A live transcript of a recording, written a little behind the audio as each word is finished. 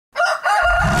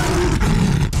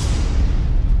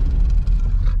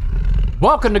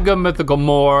Welcome to Good Mythical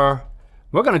More.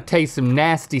 We're gonna taste some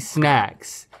nasty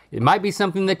snacks. It might be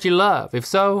something that you love. If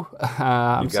so,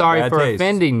 I'm sorry for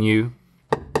offending you.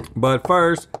 But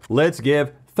first, let's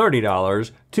give $30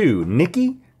 to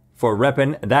Nikki for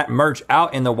repping that merch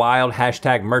out in the wild.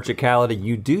 Hashtag Merchicality.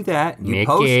 You do that, you Nikki.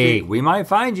 post it, we might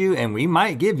find you and we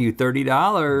might give you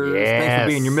 $30. Yes. Thanks for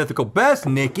being your mythical best,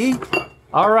 Nikki.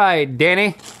 All right,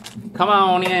 Danny, come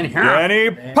on in here.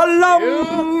 Danny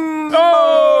Palumbo.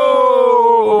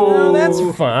 Oh, that's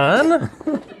fun.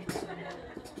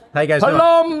 How you guys doing?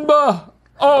 Palumbo.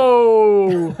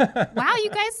 Oh. Wow, you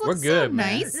guys look so good,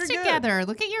 man. nice together.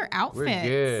 Look at your outfits. We're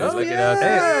good. Oh Look yeah, at us.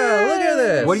 look at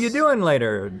this. What are you doing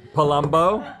later,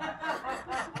 Palumbo?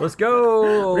 Let's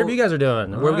go. Whatever you guys are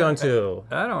doing. Where are we going to?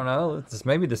 I don't know. It's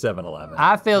maybe the 7-Eleven.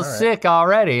 I feel sick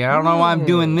already. I don't know why I'm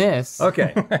doing this.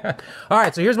 Okay. All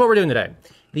right, so here's what we're doing today.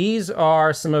 These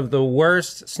are some of the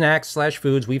worst snacks /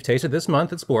 foods we've tasted this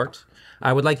month at Sporked.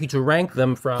 I would like you to rank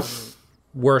them from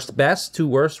worst best to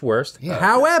worst worst. Yeah.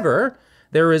 However,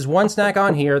 there is one snack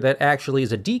on here that actually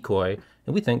is a decoy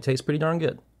and we think tastes pretty darn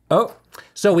good. Oh.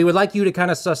 So we would like you to kind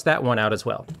of suss that one out as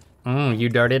well. You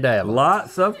dirty devil.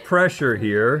 Lots of pressure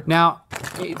here. Now,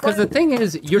 because the thing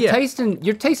is, you're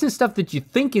tasting stuff that you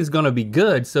think is gonna be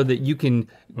good so that you can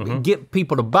get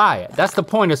people to buy it. That's the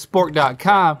point of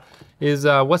Sporked.com is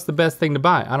what's the best thing to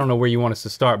buy? I don't know where you want us to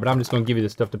start, but I'm just gonna give you the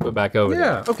stuff to put back over there.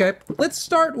 Yeah, okay. Let's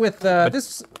start with,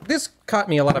 this caught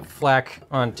me a lot of flack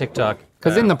on TikTok.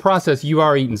 Because in the process, you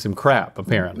are eating some crap,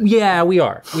 apparently. Yeah, we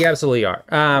are. We absolutely are.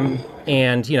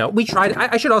 And, you know, we tried.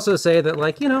 I should also say that,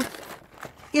 like, you know,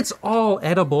 it's all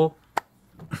edible.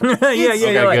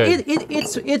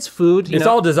 It's food. It's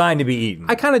all designed to be eaten.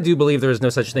 I kind of do believe there is no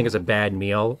such thing as a bad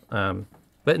meal.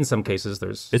 But in some cases,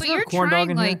 there's. But you're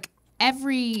trying like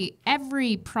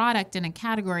every product in a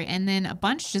category, and then a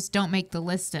bunch just don't make the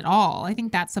list at all. I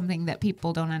think that's something that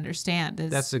people don't understand.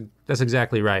 That's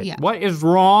exactly right. Yeah. What is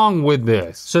wrong with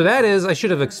this? So that is, I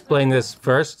should have explained this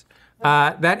first.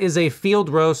 That is a field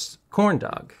roast corn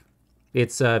dog.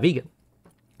 It's vegan.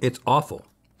 It's awful.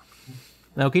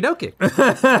 Okie dokie.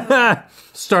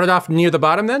 Started off near the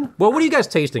bottom then? Well, what are you guys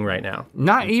tasting right now?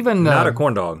 Not even Not a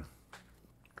corn dog.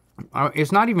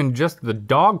 it's not even just the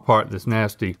dog part that's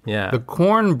nasty. Yeah. The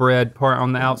cornbread part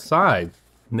on the outside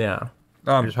Yeah.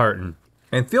 is hurting.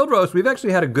 And field roast, we've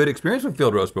actually had a good experience with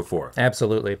field roast before.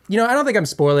 Absolutely. You know, I don't think I'm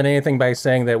spoiling anything by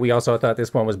saying that we also thought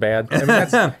this one was bad. I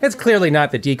mean, it's clearly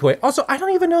not the decoy. Also, I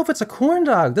don't even know if it's a corn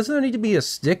dog. Doesn't there need to be a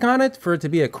stick on it for it to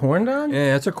be a corn dog?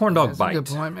 Yeah, it's a corn dog bite.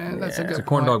 That's a good point, man. That's a good It's a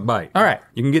corn dog bite. All right.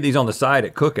 You can get these on the side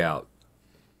at Cookout.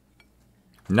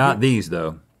 Not these,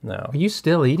 though. No. Are you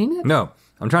still eating it? No,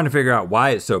 I'm trying to figure out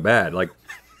why it's so bad. Like,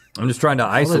 I'm just trying to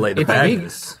isolate the it's vegan.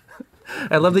 badness.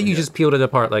 I love that you just peeled it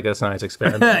apart like a science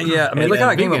experiment. Yeah, I mean, look how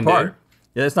it came vegan, apart. dude.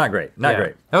 Yeah, it's not great. Not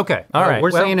great. Okay. All right.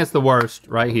 We're well, saying it's the worst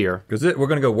right here. Because we're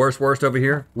going to go worst over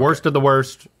here. Worst of the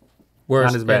worst.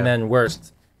 worst not as bad. and then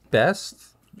worst best.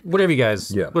 Whatever you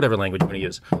guys, Yeah. whatever language you want to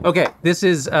use. Okay, this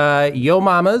is Yo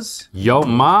Mama's Yo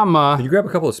mama. Can you grab a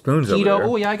couple of spoons over keto. there?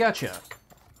 Oh yeah, I got you.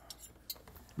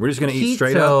 We're just going to eat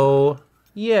straight up.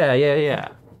 Yeah.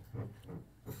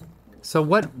 So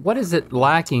what is it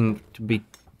lacking to be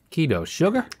keto?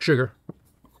 Sugar? Sugar.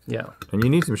 Yeah. And you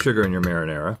need some sugar in your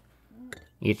marinara.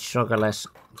 It's sugarless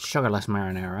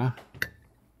marinara.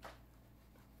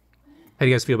 How do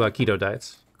you guys feel about keto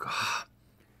diets?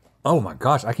 Oh my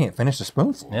gosh, I can't finish the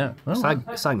spoons. Yeah. It's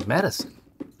like medicine.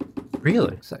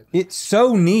 Really? It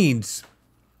so needs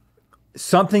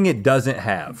something it doesn't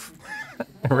have.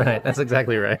 Right. That's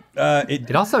exactly right.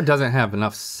 It also doesn't have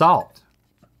enough salt.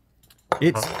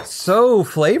 It's so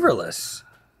flavorless.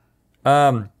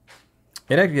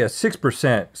 It actually has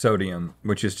 6% sodium,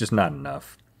 which is just not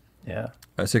enough. Yeah.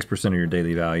 6% of your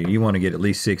daily value. You want to get at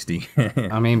least 60.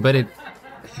 I mean, but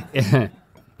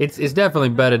it's definitely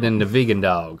better than the vegan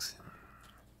dogs.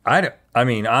 I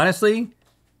mean, honestly,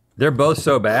 they're both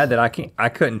so bad that I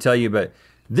couldn't tell you, but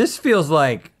this feels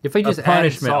like If we just a added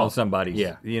punishment on salt. somebody.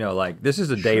 Yeah. You know, like this is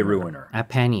a day ruiner. A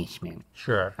punishment.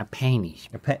 Sure. A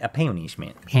punishment. A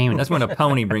punishment. Punishment. That's when a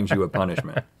pony brings you a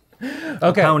punishment.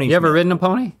 Okay. Pony. You ever ridden a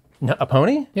pony? No, a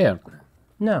pony? Yeah.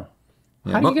 No.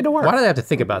 How do you get to work? Why did I have to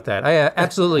think about that? I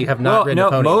absolutely have not Well, ridden a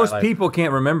pony. no, in my most life. people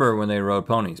can't remember when they rode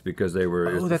ponies because they were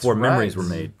it was that's before memories right. were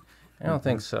made. I don't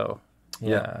think so.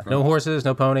 Yeah. No horses,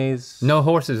 no ponies. No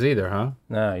horses either, huh?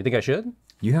 No. You think I should?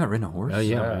 You haven't ridden a horse? Oh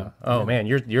yeah. Man. Oh man,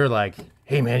 you're like,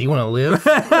 hey man, you want to live?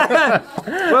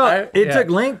 Well, it took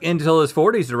Link until his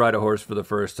 40s to ride a horse for the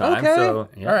first time. Okay. So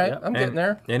All right, I'm getting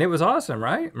there. And it was awesome,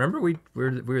 right? Remember we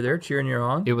were there cheering you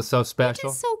on? It was so special.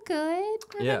 It's so good.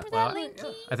 Remember that,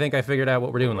 Linky? I think I figured out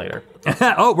what we're doing later.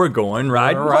 Oh, we're going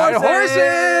riding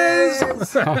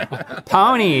horses!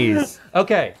 Ponies.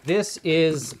 Okay, this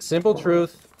is Simple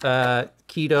Truth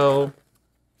keto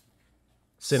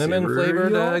cinnamon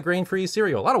flavored grain-free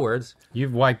cereal. A lot of words.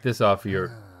 You've wiped this off of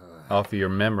your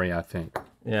memory, I think.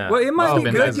 Yeah. Well, it might be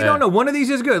been good. that You don't bad. know. One of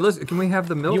these is good. Listen, can we have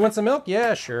the milk? You want some milk?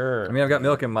 Yeah, sure. I mean, I've got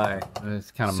milk in my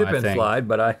It's kind of sip my and thing. slide,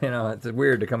 but it's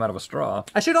weird to come out of a straw.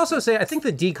 I should also say I think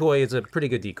the decoy is a pretty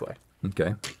good decoy.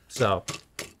 Okay. So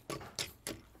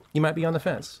you might be on the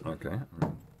fence. Okay.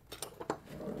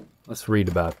 Let's read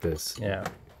about this. Yeah.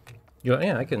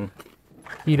 Yeah, I can.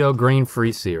 Keto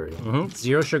grain-free cereal.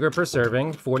 0 sugar per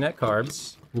serving, 4 net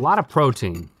carbs, A lot of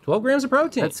protein. 12 grams of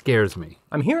protein. That scares me.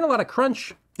 I'm hearing a lot of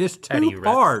crunch. It's Eddie, too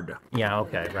right? hard. Yeah,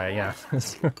 okay, right, yeah.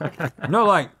 No,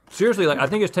 like, seriously, like, I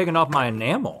think it's taking off my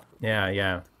enamel.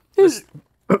 yeah.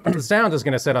 The sound is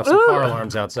going to set off some car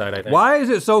alarms outside, I think. Why is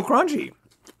it so crunchy?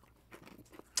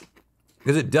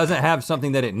 Because it doesn't have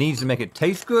something that it needs to make it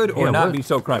taste good or Yeah, not what- be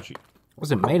so crunchy.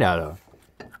 What's it made out of?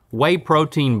 Whey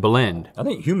protein blend. I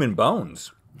think human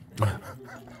bones.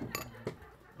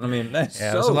 I mean, that's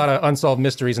Yeah, so... there's a lot of unsolved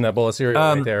mysteries in that bowl of cereal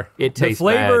right there. It The tastes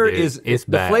flavor bad, dude. is it's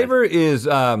the bad. flavor is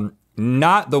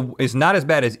it's not as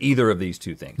bad as either of these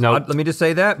two things. No. Let me just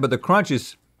say that, but the crunch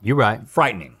is You're right.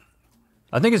 frightening.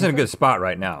 I think it's in a good spot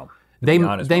right now. to They be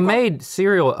honest they with you. made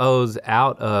cereal O's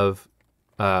out of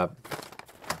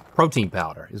protein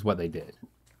powder is what they did.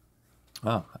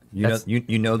 Oh,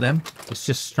 you know them? It's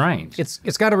just strange.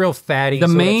 It's got a real fatty, the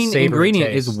sort of main savory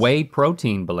ingredient taste. is whey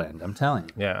protein blend. I'm telling you.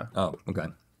 Yeah. Oh, okay.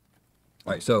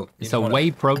 All right, so It's a whey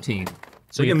protein.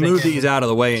 So we you can move these out of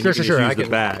the way and Sure, you can sure. just I use the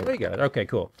can. bag. There you go. Okay,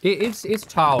 cool. It's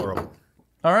tolerable.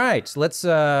 All right, let's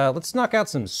knock out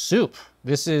some soup.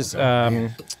 This is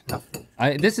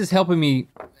This is helping me.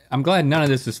 I'm glad none of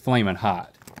this is flaming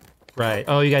hot. right.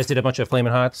 Oh, you guys did a bunch of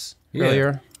Flamin' Hots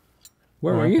earlier.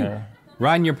 Where were you? Okay.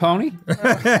 Riding your pony?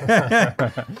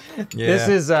 This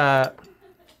is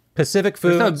Pacific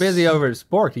You're Foods. so busy over at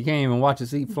Spork, you can't even watch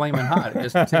us eat flaming hot. It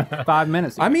just took 5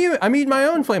 minutes. I'm eating my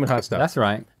own Flamin' Hot stuff. That's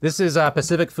right. This is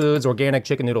Pacific Foods organic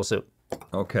chicken noodle soup.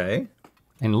 Okay.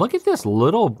 And look at this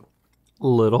little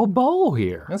bowl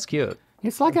here. That's cute.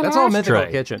 It's like an That's all Mythical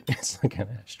ashtray. Kitchen. It's like an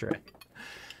ashtray.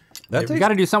 That You tastes, got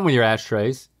to do something with your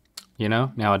ashtrays, you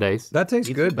know, nowadays. that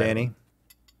tastes good, Danny.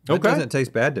 That Okay. doesn't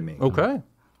taste bad to me. Okay.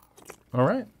 All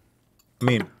right. I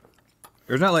mean,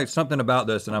 there's not like something about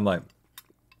this and I'm like,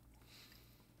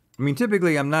 I mean,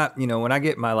 typically I'm not, when I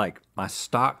get my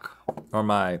stock or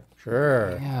my,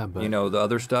 Sure. Yeah, but the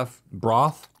other stuff,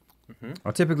 broth,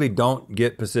 I typically don't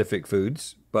get Pacific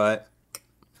Foods, but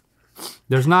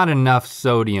there's not enough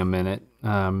sodium in it.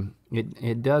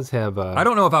 It does have I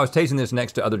don't know if I was tasting this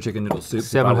next to other chicken noodle soup.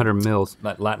 700 mils.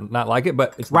 Not like it,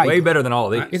 but it's Right. way better than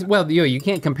all of these. Well, you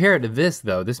can't compare it to this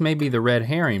though. This may be the red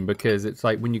herring because it's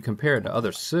like when you compare it to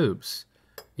other soups,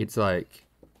 it's like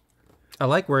I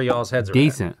like where y'all's heads are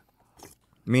decent.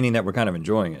 Meaning that we're kind of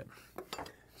enjoying it.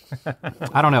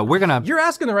 I don't know. We're gonna at. You're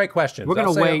asking the right questions. We're gonna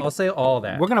I'll say- wait. I'll say all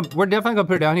that. we're definitely gonna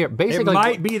put it down here. It Basically,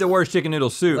 might be the worst chicken noodle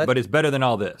soup, but it's better than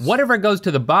all this. whatever goes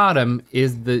to the bottom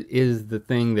is the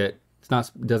thing that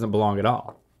doesn't belong at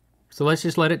all. So let's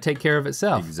just let it take care of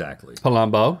itself. Exactly.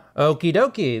 Palumbo. Okie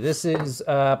dokie. This is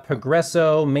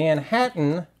Progresso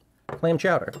Manhattan clam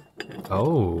chowder.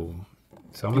 Oh,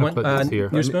 so I'm gonna want, put this here.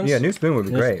 new spoons? Yeah, new spoon would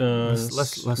be great.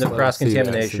 Let's no see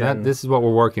cross-contamination. that. This is what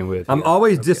we're working with. I'm here.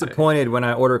 always disappointed when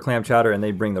I order clam chowder and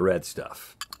they bring the red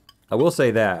stuff. I will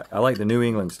say that. I like the New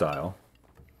England style.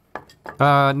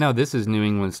 No, this is New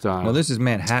England style. No, this is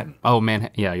Manhattan. Oh,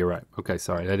 Manhattan. Yeah, you're right. Okay,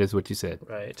 sorry. That is what you said.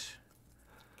 Right.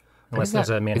 What Unless is there's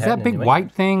that? a Is Manhattan that in big New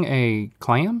white thing a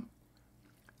clam?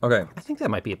 Okay, I think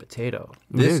that might be a potato.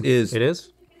 this It is It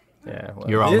is? Yeah. Well,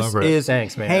 You're all this over it. is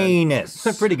Thanks, man. heinous.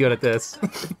 I'm pretty good at this.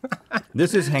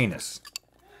 This is heinous.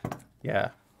 Yeah.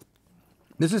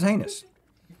 This is heinous.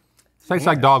 It tastes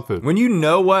like dog food. When you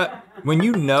know what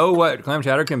clam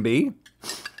chowder can be,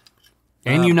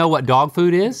 And you know what dog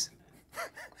food is?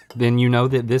 Then you know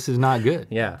that this is not good.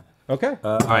 Yeah. Okay.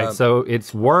 All right, so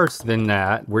it's worse than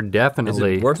that. We're is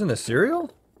definitely it worse than the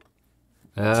cereal?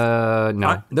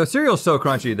 no. The cereal's so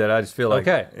crunchy that I just feel like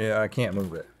Okay. I can't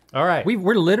move it. all right.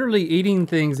 We're literally eating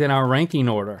things in our ranking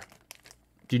order.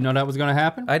 Do you know that was going to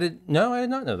happen? I did not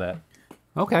know that.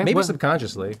 Okay. Maybe well,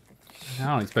 subconsciously. I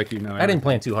don't expect you to know. I didn't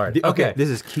plan too hard. Okay. This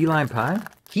is key lime pie?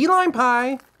 Key lime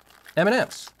pie,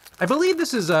 M&Ms. I believe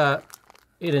this is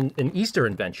an Easter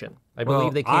invention. I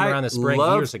believe they came around the spring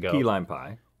years ago. Key lime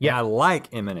pie. Yeah. I like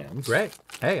M&Ms. Great.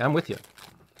 Hey, I'm with you.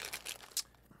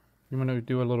 You want to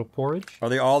do a little porridge? Are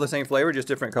they all the same flavor, just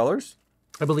different colors?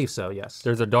 I believe so, yes.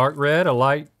 There's a dark red, a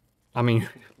light. I mean,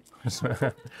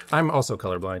 I'm also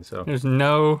colorblind, so. there's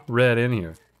no red in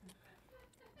here.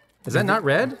 Is that not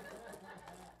red?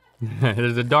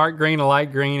 There's a dark green, a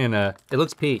light green, and a... It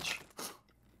looks peach.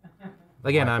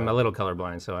 Again, I'm a little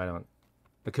colorblind, so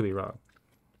I could be wrong.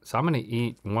 So I'm gonna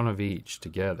eat one of each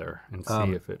together and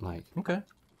see if it like... Okay.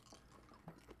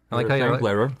 I like how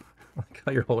flavor. I like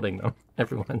how you're holding them.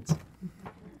 Everyone's.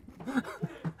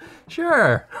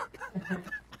 Sure.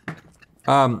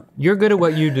 You're good at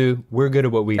what you do, we're good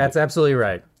at what we do. That's absolutely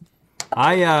right.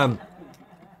 I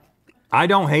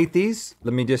don't hate these.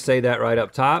 Let me just say that right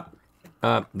up top.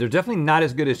 They're definitely not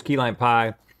as good as key lime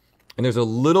pie, and there's a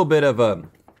little bit of a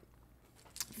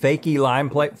fakey lime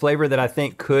flavor that I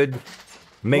think could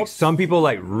make some people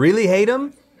like really hate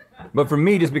them. But for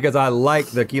me, just because I like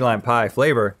the key lime pie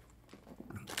flavor,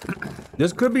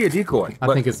 this could be a decoy.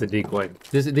 I think it's the decoy.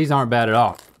 These aren't bad at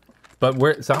all.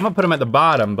 But so I'm gonna put them at the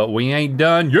bottom, but we ain't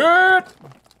done yet.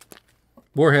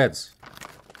 Warheads.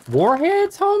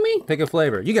 Warheads, homie? Pick a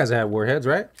flavor. You guys have warheads,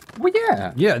 right? Well,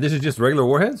 yeah. Yeah, this is just regular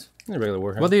warheads? They're regular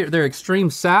warheads. Well, they're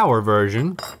extreme sour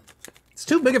version. It's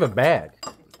too big of a bag.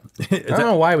 I don't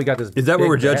know why we got this. Is that what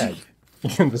we're judging?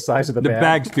 The size of the bag. The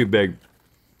bag's too big.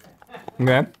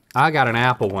 Okay. I got an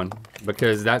apple one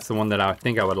because that's the one that I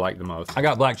think I would like the most. I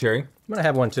got black cherry. I'm gonna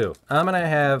have one too. I'm gonna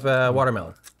have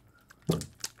watermelon.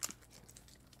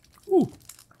 Ooh.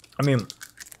 I mean,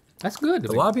 That's good.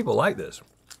 a lot of people like this.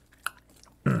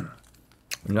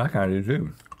 And I kind of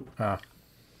do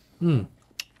too.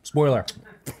 Spoiler.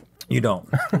 You don't.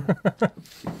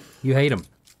 You hate them.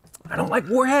 I don't like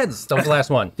warheads. That was the last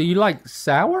one. Do you like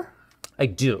sour? I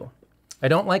do. I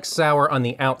don't like sour on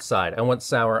the outside. I want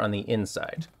sour on the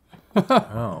inside.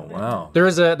 Oh, wow.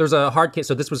 There's a hard candy.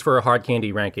 So this was for a hard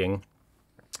candy ranking.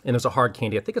 And there's a hard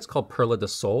candy. I think it's called Perla de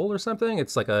Sol or something.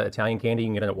 It's like an Italian candy. You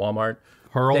can get it at Walmart.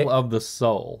 Pearl of the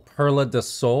soul. Perla de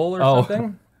Sol or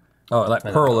something? Oh, like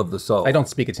Pearl of the Soul. I don't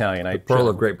speak Italian. Pearl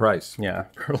of great price. Yeah,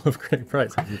 Pearl of great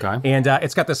price. Okay. And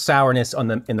it's got the sourness in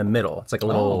the middle. It's like a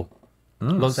little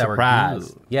Little sour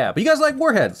surprise. goo. Yeah, but you guys like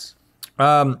warheads.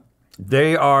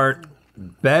 They are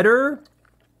better.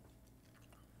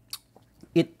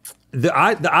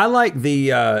 I like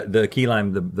the key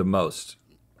lime the most.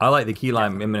 I like the key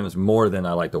lime M&Ms more than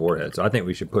I like the warheads. So I think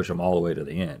we should push them all the way to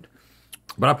the end.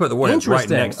 But I put the warheads right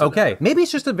next to them. Okay, maybe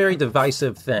it's just a very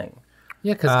divisive thing.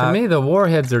 Yeah, because to me the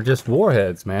warheads are just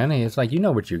warheads, man. And it's like you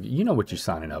know what you're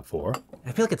signing up for.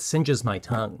 I feel like it singes my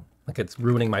tongue. Like it's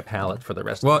ruining my palate for the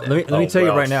rest of the day. Let me tell you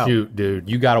right now. Shoot, dude,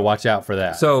 you got to watch out for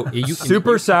that. So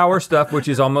super sour stuff, which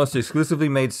is almost exclusively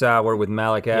made sour with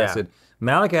malic acid. Yeah.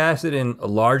 Malic acid in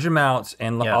large amounts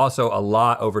and also a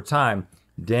lot over time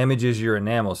damages your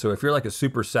enamel. So if you're like a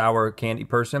super sour candy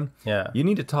person, you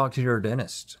need to talk to your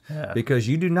dentist because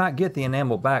you do not get the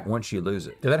enamel back once you lose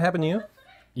it. Did that happen to you?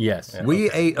 Yes. Yeah.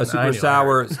 We ate a super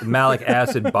sour malic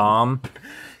acid bomb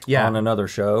on another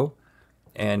show.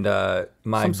 And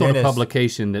my Some dentist, sort of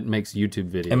publication that makes YouTube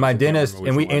videos. and my dentist,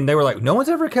 and they were like, no one's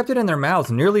ever kept it in their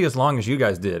mouths nearly as long as you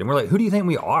guys did. And we're like, who do you think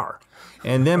we are?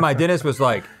 And then my dentist was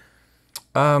like,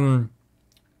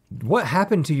 what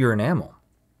happened to your enamel?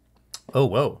 Oh,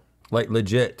 whoa. Like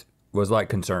legit was like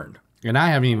concerned. And I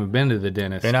haven't even been to the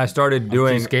dentist. And I started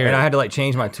doing, scared. and I had to like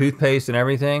change my toothpaste and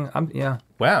everything.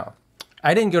 Wow.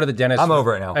 I didn't go to the dentist. I'm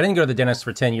over it now. I didn't go to the dentist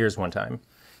for 10 years one time.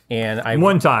 And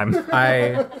one time.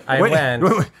 I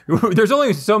went. There's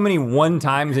only so many one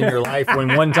times in your life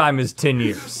when one time is 10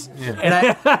 years. Yeah.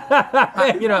 And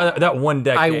I, you know, that one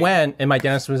decade. I went and my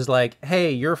dentist was like,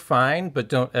 hey, you're fine, but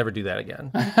don't ever do that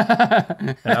again.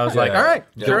 And I was like, all right,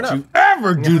 sure enough. Don't you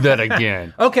ever do that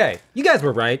again. Okay, you guys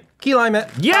were right. Key lime.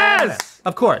 Yes!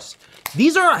 Of course.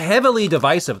 These are heavily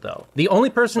divisive though. The only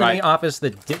person in the office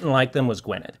that didn't like them was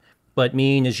Gwyneth. But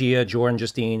me, Najia, Jordan,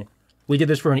 Justine, we did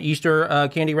this for an Easter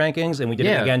candy rankings, and we did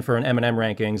it again for an M&M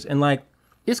rankings, and like...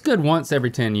 It's good once every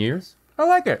 10 years. I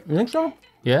like it. You think so?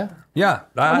 Yeah. Yeah,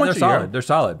 they're solid. They're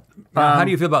solid. Now, how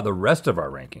do you feel about the rest of our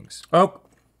rankings? Oh,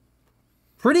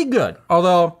 pretty good.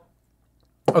 Although,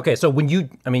 okay, so when you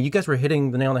guys were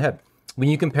hitting the nail on the head. When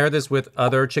you compare this with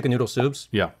other chicken noodle soups,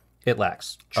 it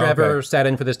lacks. Trevor sat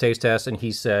in for this taste test, and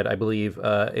he said, I believe,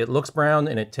 it looks brown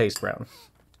and it tastes brown.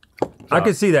 I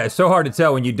could see that. It's so hard to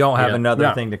tell when you don't have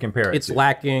another thing to compare it to. It's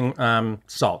lacking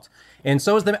salt. And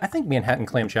so is I think Manhattan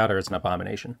clam chowder is an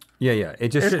abomination. Yeah. It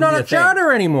just It's not a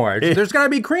chowder anymore. There's got to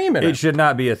be cream in it. It should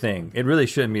not be a thing. It really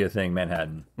shouldn't be a thing,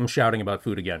 Manhattan. I'm shouting about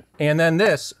food again. And then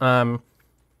this,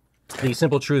 the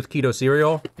Simple Truth keto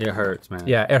cereal. It hurts, man.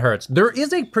 Yeah, it hurts. There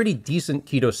is a pretty decent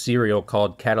keto cereal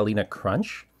called Catalina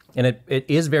Crunch, and it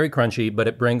is very crunchy, but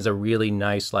it brings a really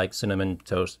nice like cinnamon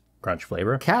toast crunch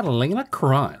flavor. Catalina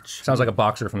Crunch. Sounds like a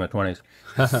boxer from the 20s.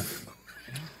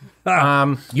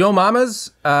 Yo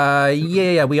Mama's,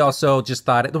 yeah, we also just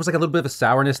thought there was like a little bit of a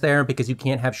sourness there because you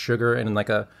can't have sugar in like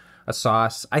a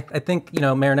sauce. I think, you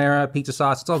know, marinara, pizza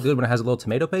sauce, it's all good when it has a little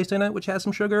tomato paste in it, which has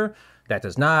some sugar. That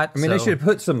does not. I mean, they should have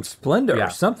put some Splenda or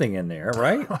something in there,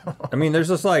 right? I mean, there's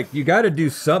just like, you got to do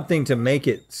something to make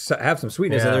it have some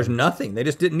sweetness, and there's nothing. They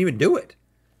just didn't even do it.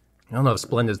 I don't know if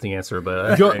Splenda's the answer,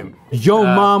 but... Yo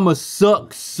Mama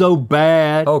sucks so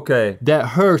bad that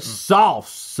her sauce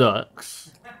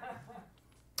sucks.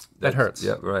 That hurts.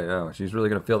 Yeah, right. Oh, she's really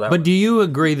going to feel that But one. do you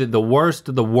agree that the worst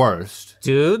of the worst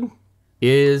Dude?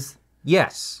 is...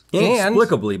 Yes.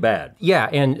 Inexplicably bad. Yeah,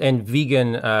 and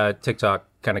vegan TikTok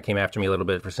kind of came after me a little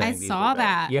bit for saying I saw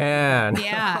that. Yeah.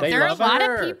 Yeah, They there are a love lot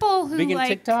her. of people who Vegan like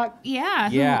TikTok?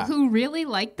 Yeah, who really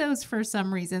like those for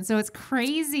some reason. So it's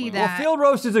crazy Well, that Field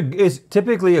Roast is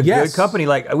typically a good company.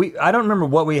 Like I don't remember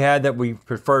what we had that we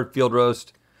preferred Field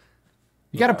Roast.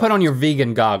 You got to put on your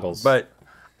vegan goggles. But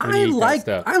I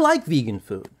like vegan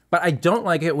food, but I don't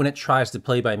like it when it tries to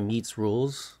play by meat's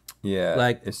rules. yeah,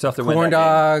 Like it's tough to win corn that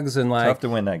dogs game. and like Tough to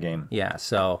win that game. Yeah,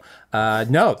 so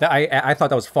no, I thought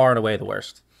that was far and away the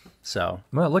worst. So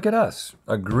Well, look at us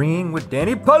agreeing with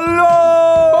Danny Palumbo.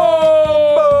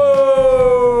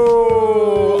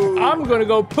 I'm gonna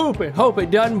go poop and hope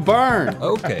it doesn't burn.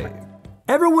 Okay.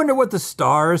 Ever wonder what the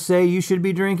stars say you should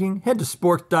be drinking? Head to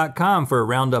sporked.com for a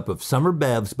roundup of summer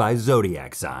bevs by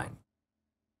zodiac sign.